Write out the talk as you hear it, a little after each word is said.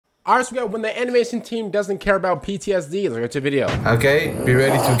Alright, so we got when the animation team doesn't care about PTSD. Let's go to video. Okay, be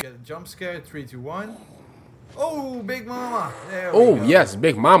ready to get a jump scare. 3, 2, 1. Oh, Big Mama. There we Oh, go. yes,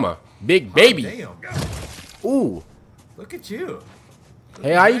 Big Mama. Big baby. Oh, damn. Ooh. Look at you.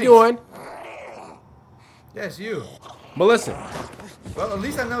 Hey, how you doing? Yes, you. But listen. Well, at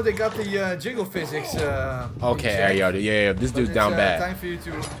least I know they got the jiggle physics. Okay, there you go. Yeah, this dude's down bad. Time for you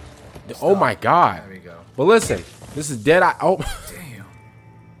to Oh my god. There we go. But listen, this is Dead Eye. Oh. Damn.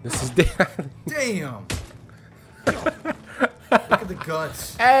 This is Dead Damn. Look at the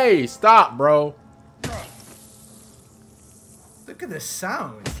guts. Hey, stop, bro. Look at the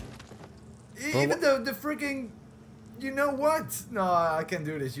sound. Even the freaking. You know what? No, I can't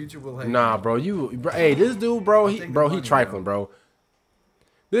do this. YouTube will hate Nah, me. bro. Hey, this dude, bro. He trifling, bro.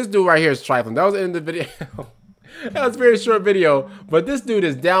 This dude right here is trifling. That was in the video. That was a very short video, but this dude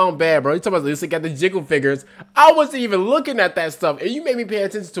is down bad, bro. You talking about this? Got the jiggle figures. I wasn't even looking at that stuff, and you made me pay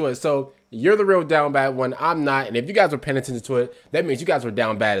attention to it. So you're the real down bad one. I'm not. And if you guys were paying attention to it, that means you guys were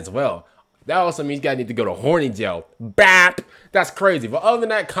down bad as well. That also means you guys need to go to horny jail. Bap. That's crazy. But other than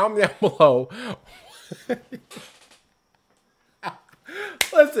that, comment down below.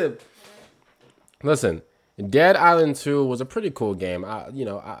 Listen. Dead Island 2 was a pretty cool game.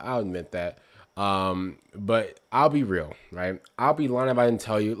 I'll admit that. But I'll be real, right? I'll be lying if I didn't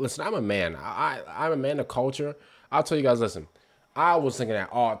tell you. Listen, I'm a man. I'm a man of culture. I'll tell you guys, listen. I was thinking at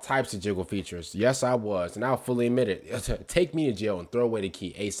all types of jiggle features. Yes, I was. And I'll fully admit it. Take me to jail and throw away the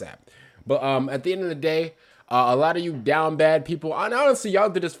key ASAP. But at the end of the day, a lot of you down bad people, and honestly, y'all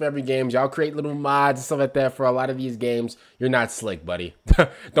do this for every game. Y'all create little mods and stuff like that for a lot of these games. You're not slick, buddy.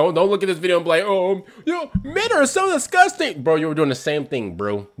 don't look at this video and be like, oh, men are so disgusting. Bro, you're doing the same thing,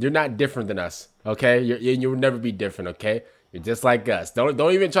 bro. You're not different than us, okay? You'll never be different, okay? You're just like us. Don't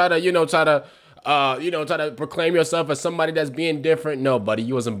even try to, try to proclaim yourself as somebody that's being different. No, buddy,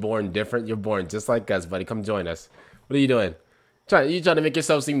 you wasn't born different. You're born just like us, buddy. Come join us. What are you doing? You trying to make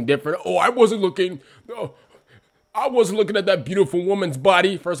yourself seem different? Oh, I wasn't looking. No. I wasn't looking at that beautiful woman's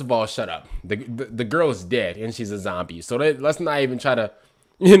body. First of all, shut up. The girl is dead and she's a zombie. So let's not even try to,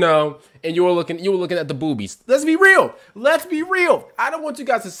 and you were looking at the boobies. Let's be real. Let's be real. I don't want you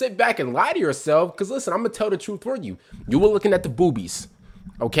guys to sit back and lie to yourself. Because listen, I'm going to tell the truth for you. You were looking at the boobies,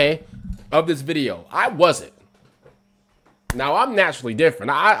 okay, of this video. I wasn't. Now, I'm naturally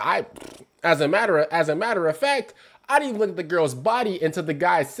different. I as a matter of fact, I didn't even look at the girl's body until the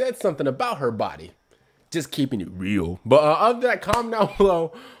guy said something about her body. Just keeping it real. But other than that, comment down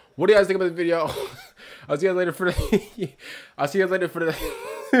below. What do you guys think about the video? I'll see you guys later for the. I'll see you guys later for the.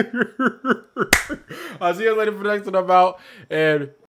 I'll see you guys later for the next one I'm out. And